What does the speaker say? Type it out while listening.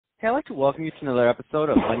Hey, I'd like to welcome you to another episode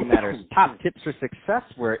of Money Matters Top Tips for Success,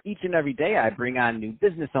 where each and every day I bring on new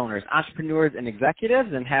business owners, entrepreneurs, and executives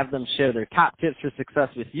and have them share their top tips for success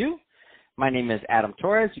with you. My name is Adam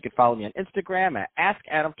Torres. You can follow me on Instagram at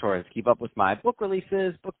AskAdamTorres. Keep up with my book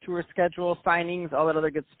releases, book tour schedule, signings, all that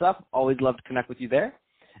other good stuff. Always love to connect with you there.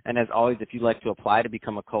 And as always, if you'd like to apply to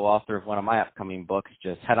become a co-author of one of my upcoming books,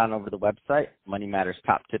 just head on over to the website,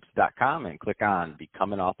 moneymatterstoptips.com, and click on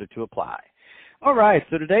Become an Author to apply. All right,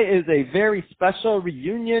 so today is a very special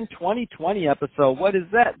reunion 2020 episode. What is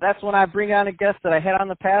that? That's when I bring on a guest that I had on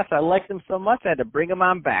the past. I liked them so much, I had to bring them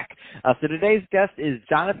on back. So today's guest is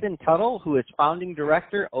Jonathan Tuttle, who is Founding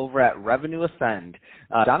Director over at Revenue Ascend.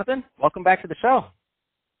 Jonathan, welcome back to the show.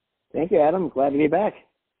 Thank you, Adam. Glad to be back.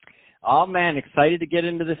 Oh, man, excited to get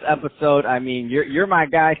into this episode. I mean, you're my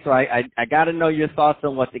guy, so I got to know your thoughts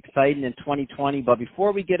on what's exciting in 2020. But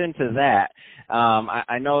before we get into that,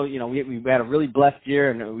 I know, we had a really blessed year,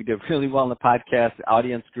 and we did really well in the podcast. The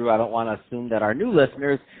audience grew. I don't want to assume that our new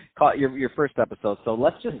listeners caught your first episode. So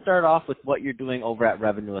let's just start off with what you're doing over at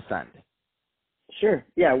Revenue Ascend. Sure.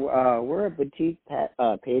 Yeah, we're a boutique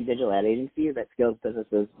paid digital ad agency that scales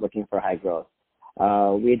businesses looking for high growth.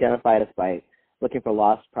 We identified us by looking for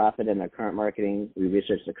lost profit in their current marketing. We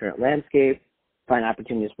researched the current landscape, find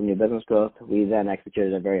opportunities for new business growth. We then execute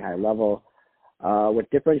at a very high level. What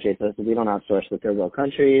differentiates us is we don't outsource to third world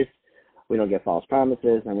countries, we don't get false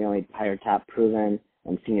promises, and we only hire top proven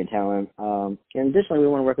and senior talent. And additionally, we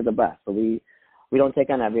want to work with the best. So we don't take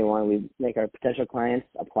on everyone. We make our potential clients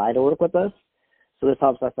apply to work with us. So this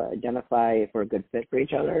helps us identify if we're a good fit for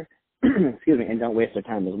each other, excuse me, and don't waste our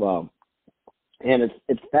time as well. And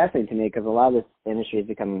it's fascinating to me because a lot of this industry is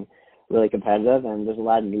becoming really competitive, and there's a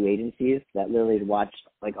lot of new agencies that literally watch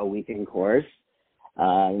like a weekend course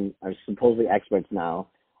and are supposedly experts now.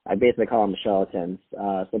 I basically call them charlatans.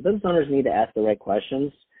 So business owners need to ask the right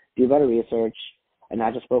questions, do better research, and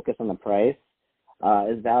not just focus on the price.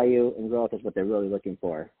 Is value and growth is what they're really looking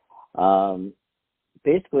for.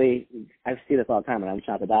 Basically, I see this all the time when I'm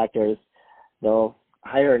shopping at doctors. They'll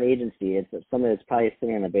hire an agency. It's somebody that's probably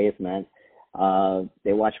sitting in the basement.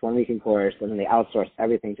 They watch one weekend course, and then they outsource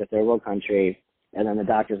everything to third world country, and then the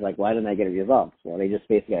doctor's like, why didn't I get a result? Well, they just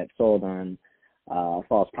basically got sold on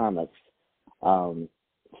false promise. So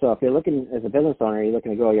if you're looking, as a business owner, you're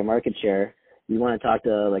looking to grow your market share, you want to talk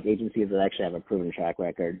to like agencies that actually have a proven track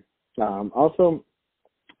record. Also,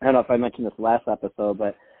 I don't know if I mentioned this last episode,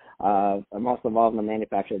 but I'm also involved in the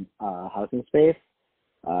manufactured housing space.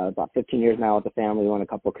 About 15 years now with the family. We own a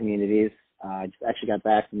couple communities. I just actually got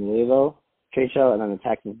back from the Louisville trade show and then the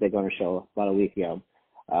Texas Big Owner Show about a week ago.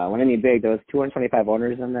 When I mean big, there was 225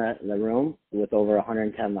 owners in the room with over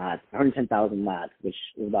 110,000 lots, which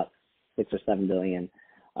is about 6 or 7 billion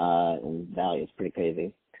in value. It's pretty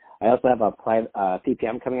crazy. I also have a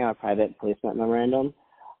PPM coming out, a private placement memorandum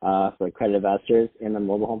for accredited investors in the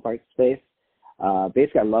mobile home park space.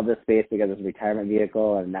 Basically, I love this space because it's a retirement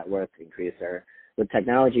vehicle and net worth increaser. With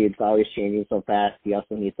technology, it's always changing so fast. You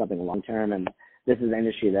also need something long term, and this is an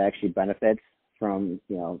industry that actually benefits from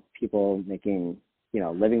people making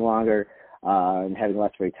living longer and having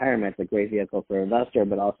less for retirement. It's a great vehicle for an investor,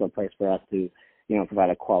 but also a place for us to provide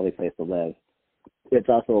a quality place to live. It's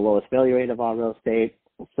also the lowest failure rate of all real estate,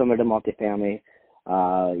 similar to multifamily.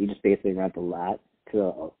 You just basically rent the lot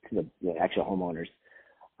to the actual homeowners.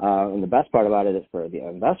 And the best part about it is for the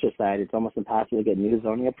investor side, it's almost impossible to get new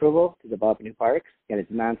zoning approval to develop new parks, and it's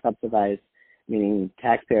non-subsidized, meaning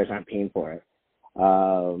taxpayers aren't paying for it,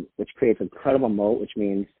 which creates an incredible moat, which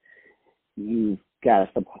means you've got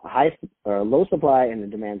a low supply and the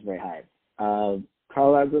demand's very high.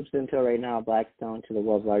 Carlyle Group's into it right now, Blackstone, to the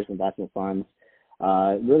world's largest investment funds.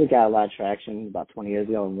 Really got a lot of traction about 20 years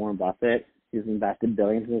ago, and Warren Buffett, he's invested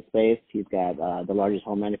billions in the space. He's got the largest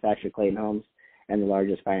home manufacturer, Clayton Homes, and the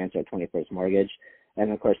largest financer, 21st Mortgage.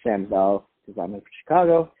 And, of course, Sam Bell, who's out in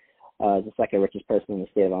Chicago, is the second richest person in the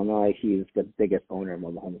state of Illinois. He's the biggest owner of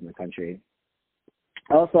mobile homes in the country.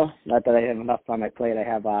 Also, not that I have enough on my plate, I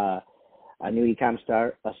have a new e-com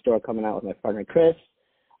store coming out with my partner, Chris.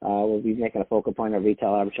 We'll be making a focal point of retail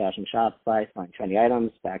arbitrage and Shopify, find trendy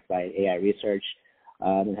items backed by AI research,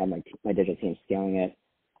 and have my digital team scaling it.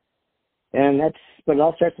 And but it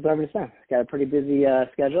all starts with Revenue Ascend. Got a pretty busy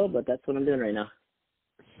schedule, but that's what I'm doing right now.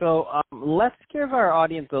 So let's give our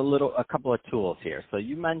audience a couple of tools here. So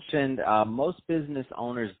you mentioned most business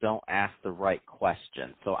owners don't ask the right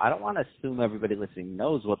questions. So I don't want to assume everybody listening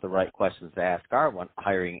knows what the right questions to ask are when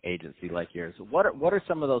hiring an agency like yours. What are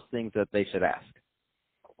some of those things that they should ask?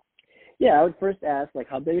 Yeah, I would first ask,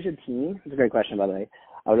 how big is your team? It's a great question, by the way.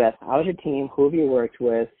 I would ask, how's your team? Who have you worked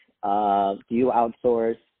with? Do you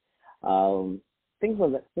outsource? things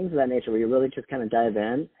of that nature where you really just kind of dive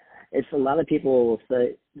in. It's a lot of people will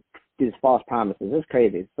say these false promises. It's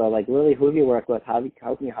crazy. So like really, who do you work with? How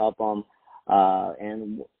can you help them?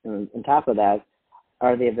 And on top of that,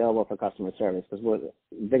 are they available for customer service? Because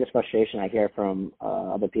the biggest frustration I hear from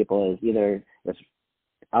other people is either it's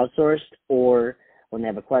outsourced or when they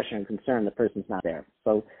have a question or concern, the person's not there.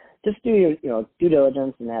 So just do your due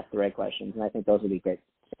diligence and ask the right questions, and I think those would be great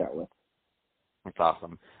to start with. That's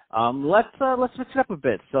awesome. Let's switch it up a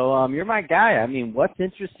bit. So you're my guy. I mean, what's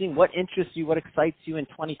interesting? What interests you? What excites you in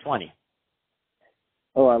 2020?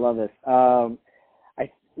 Oh, I love this.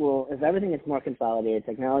 Well, as everything gets more consolidated,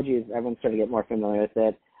 technology is everyone's starting to get more familiar with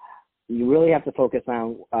it. You really have to focus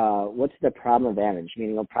on what's the problem advantage,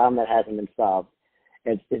 meaning a problem that hasn't been solved.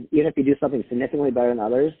 Even if you do something significantly better than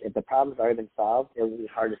others, if the problem's already been solved, it will be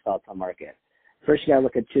hard to sell to a market. First, you got to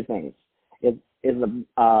look at two things. Is the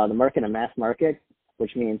market a mass market,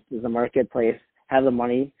 which means does the marketplace have the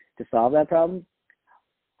money to solve that problem,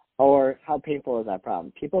 or how painful is that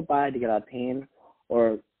problem? People buy to get out of pain,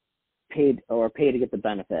 or pay to get the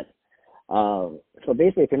benefit. So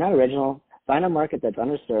basically, if you're not original, find a market that's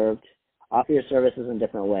underserved, offer your services in a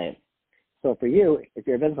different way. So for you, if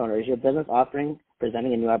you're a business owner, is your business offering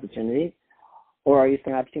presenting a new opportunity, or are you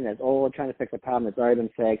seeing an opportunity that's we're trying to fix a problem that's already been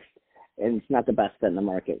fixed and it's not the best fit in the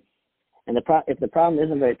market? And if the problem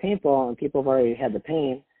isn't very painful and people have already had the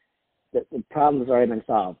pain, the problem has already been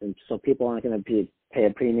solved, and so people aren't going to pay a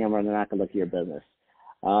premium or they're not going to look at your business.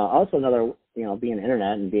 Also, another, being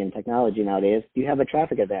internet and being technology nowadays, do you have a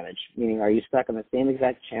traffic advantage? Meaning, are you stuck on the same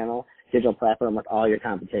exact channel, digital platform with all your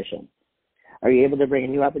competition? Are you able to bring a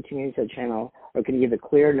new opportunity to the channel, or can you give a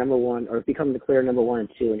clear number one, or become the clear number 1 and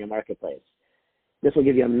 2 in your marketplace? This will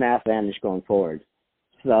give you a mass advantage going forward.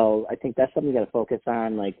 So I think that's something you got to focus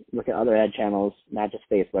on. Like, look at other ad channels, not just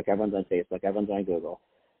Facebook. Everyone's on Facebook. Everyone's on Google.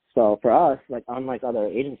 So for us, like unlike other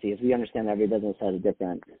agencies, we understand that every business has a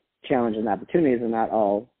different challenge and opportunities, and not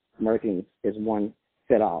all marketing is one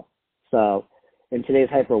fit all. So in today's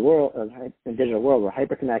in digital world, we're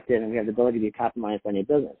hyper connected, and we have the ability to be top of mind for any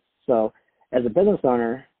business. So as a business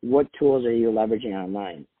owner, what tools are you leveraging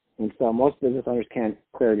online? And so most business owners can't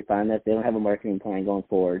clearly define that. They don't have a marketing plan going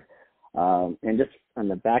forward. And just on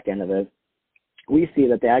the back end of it, we see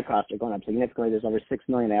that the ad costs are going up significantly. There's over 6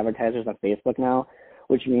 million advertisers on Facebook now,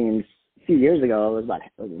 which means a few years ago it was about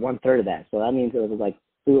 1/3 of that. So that means it was like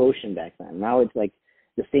blue ocean back then. Now it's like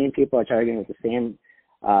the same people are targeting with the same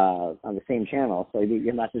on the same channel, so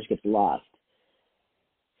your message gets lost.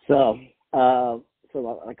 So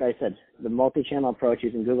like I said, the multi-channel approach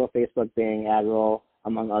using Google, Facebook, Bing, AdRoll,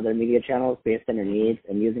 among other media channels based on your needs,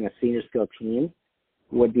 and using a senior skilled team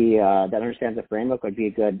would be that understands the framework would be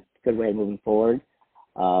a good way of moving forward.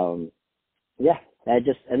 And then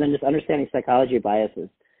just understanding psychology biases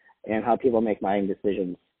and how people make buying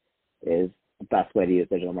decisions is the best way to use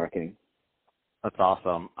digital marketing. That's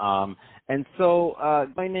awesome. And so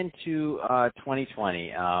going into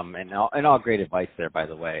 2020, and all great advice there, by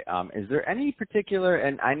the way. Is there any particular,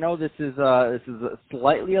 and I know this is a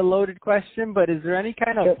slightly a loaded question, but is there any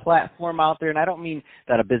kind of platform out there? And I don't mean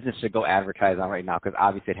that a business should go advertise on right now, because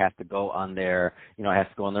obviously it has to go on their, it has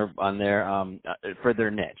to go on their for their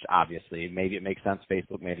niche. Obviously, maybe it makes sense.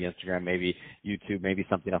 Facebook, maybe Instagram, maybe YouTube, maybe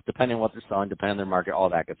something else, depending on what they're selling, depending on their market, all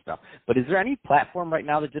that good stuff. But is there any platform right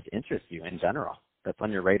now that just interests you in general, that's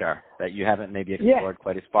on your radar, that you haven't maybe explored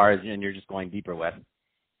quite as far as, and you're just going deeper with?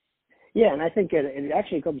 Yeah, and I think it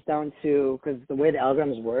actually comes down to, because the way the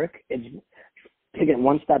algorithms work, it's taking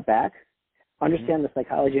one step back, understand the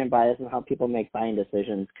psychology and bias and how people make buying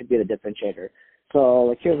decisions could be the differentiator. So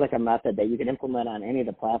like, here's like a method that you can implement on any of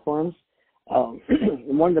the platforms.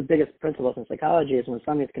 One of the biggest principles in psychology is when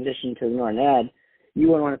somebody's conditioned to ignore an ad, you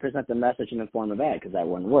wouldn't want to present the message in the form of ad, because that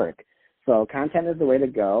wouldn't work. So content is the way to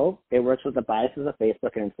go. It works with the biases of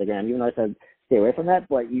Facebook and Instagram, even though I said stay away from that,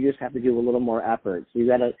 but you just have to do a little more effort. So you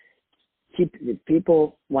got to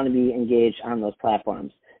people want to be engaged on those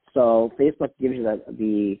platforms. So Facebook gives you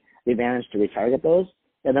the advantage to retarget those.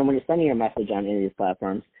 And then when you're sending your message on any of these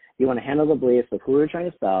platforms, you want to handle the beliefs of who you're trying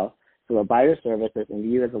to sell, so they'll buy your services and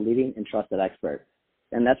view you as a leading and trusted expert.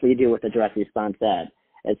 And that's what you do with the direct response ad.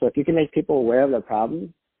 And so if you can make people aware of their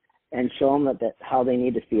problems and show them that how they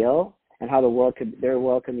need to feel, and how their world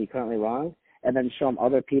can be currently wrong, and then show them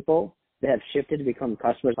other people that have shifted to become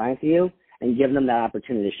customers buying for you, and give them that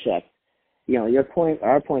opportunity to shift.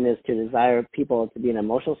 Our point is to desire people to be in an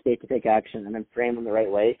emotional state to take action, and then frame them the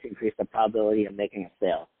right way to increase the probability of making a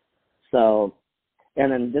sale. So,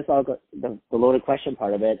 and then this all the loaded question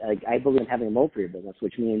part of it, I believe in having a moat for your business,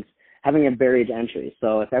 which means having a barrier to entry.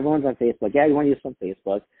 So if everyone's on Facebook, you want to use some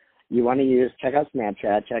Facebook, you want to check out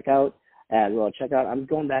Snapchat, check out ad. Well, check out, I'm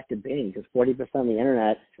going back to Bing because 40% of the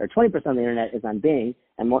internet, or 20% of the internet is on Bing,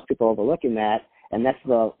 and most people are overlooking that, and that's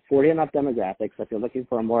the 40 and up demographic. So if you're looking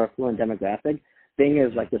for a more affluent demographic, Bing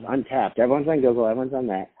is like this untapped. Everyone's on Google, everyone's on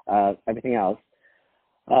that, everything else.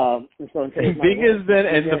 So Bing has been,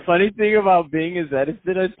 and the funny thing about Bing is that it's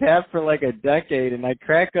been untapped for like a decade, and I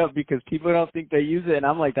crack up because people don't think they use it, and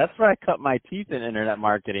I'm like, that's where I cut my teeth in internet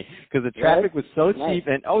marketing because the traffic was so cheap,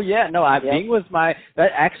 and Bing was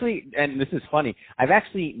that actually, and this is funny, I've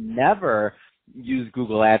actually never use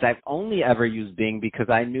Google Ads. I've only ever used Bing because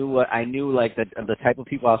I knew like the type of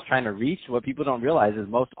people I was trying to reach. What people don't realize is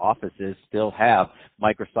most offices still have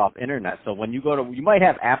Microsoft Internet. So when you you might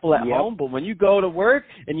have Apple at home, but when you go to work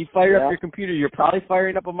and you fire up your computer, you're probably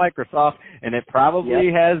firing up a Microsoft, and it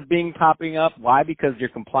probably has Bing popping up. Why? Because your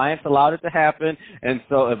compliance allowed it to happen, and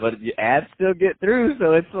so but the ads still get through.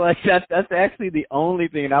 So it's like that's actually the only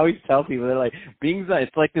thing. And I always tell people, they're like, Bing's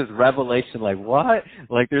it's like this revelation. Like what?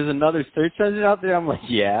 Like there's another search engine out there? I'm like,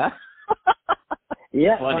 yeah.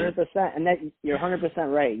 Yeah, 100%. And that you're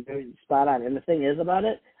 100% right. You're spot on. And the thing is about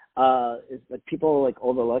it, is that people like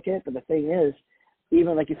overlook it. But the thing is,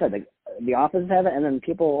 even like you said, like the offices have it, and then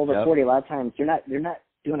people over 40, a lot of times they're not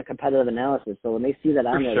doing a competitive analysis. So when they see that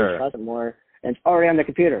on there, they trust it more. And it's already on the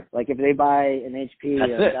computer. Like if they buy an HP,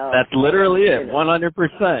 that's it. That's literally it. 100%.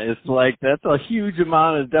 It's like that's a huge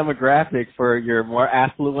amount of demographic for your more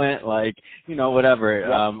affluent, like whatever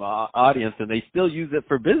audience, and they still use it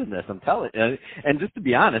for business. I'm telling you. And just to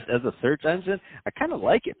be honest, as a search engine, I kind of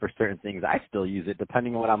like it for certain things. I still use it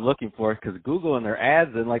depending on what I'm looking for because Google and their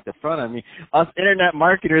ads and like the front. I mean, us internet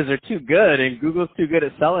marketers are too good, and Google's too good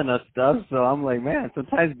at selling us stuff. So I'm like, man,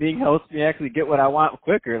 sometimes Bing helps me actually get what I want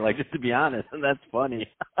quicker. Like just to be honest. And that's funny.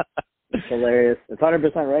 It's hilarious. It's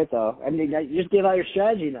 100% right, though. I mean, you just gave out your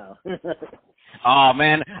strategy now. Oh,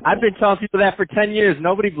 man. I've been telling people that for 10 years.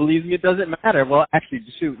 Nobody believes me. It doesn't matter. Well, actually,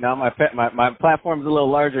 shoot, now my platform's a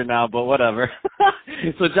little larger now, but whatever.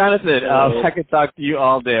 So, Jonathan, I could talk to you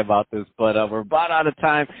all day about this, but we're about out of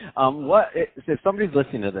time. If somebody's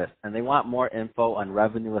listening to this and they want more info on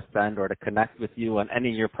Revenue Ascend or to connect with you on any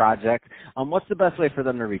of your projects, what's the best way for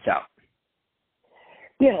them to reach out?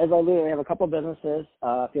 Yeah, as I alluded, we have a couple businesses.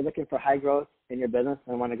 If you're looking for high growth in your business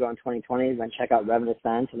and want to go in 2020, then check out Revenue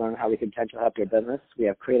Ascend to learn how we can potentially help your business. We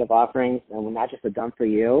have creative offerings, and we're not just a done for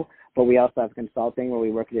you, but we also have consulting where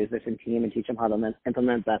we work with the existing team and teach them how to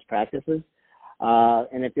implement best practices.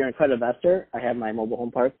 And if you're an accredited investor, I have my mobile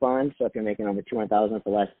home park fund. So if you're making over $200,000 for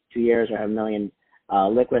the last 2 years or have $1 million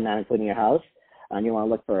liquid, not including your house, and you want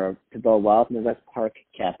to look to build wealth, Midwest Park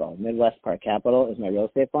Capital. Midwest Park Capital is my real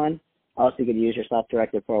estate fund. Also, you could use your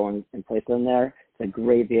self-directed 401 and place it in there. It's a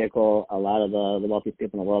great vehicle. A lot of the wealthiest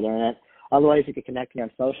people in the world are in it. Otherwise, you can connect me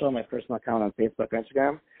on social, my personal account on Facebook or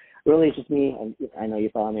Instagram. Really, it's just me, and I know you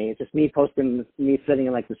follow me. It's just me posting, me sitting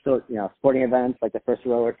in like the sporting events, like the first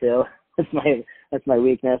row or two. That's my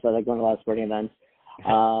weakness. I like going to a lot of sporting events.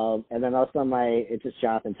 And then also it's just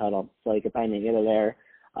Jonathan Tuttle. So you can find me either there.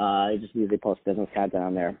 I just usually post business content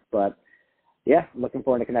on there. But yeah, looking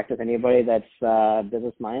forward to connect with anybody that's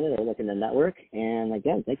business-minded or looking to network. And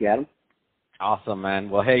again, thank you, Adam. Awesome,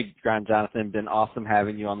 man. Well, hey, Jonathan, been awesome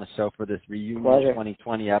having you on the show for this reunion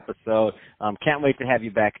 2020 episode. Can't wait to have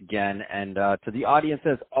you back again. And to the audience,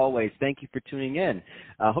 as always, thank you for tuning in.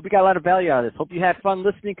 Hope you got a lot of value out of this. Hope you had fun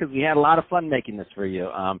listening because we had a lot of fun making this for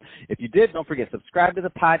you. If you did, don't forget, subscribe to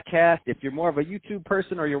the podcast. If you're more of a YouTube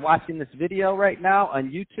person or you're watching this video right now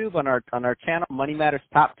on YouTube on our channel, Money Matters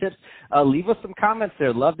Top Tips, leave us some comments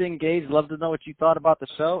there. Love to engage. Love to know what you thought about the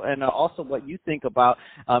show and also what you think about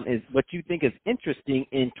is what you think is interesting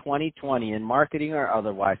in 2020 in marketing or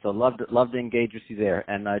otherwise. So love to engage with you there.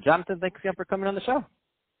 And Jonathan, thanks again for coming on the show.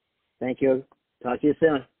 Thank you. Talk to you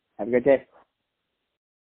soon. Have a good day.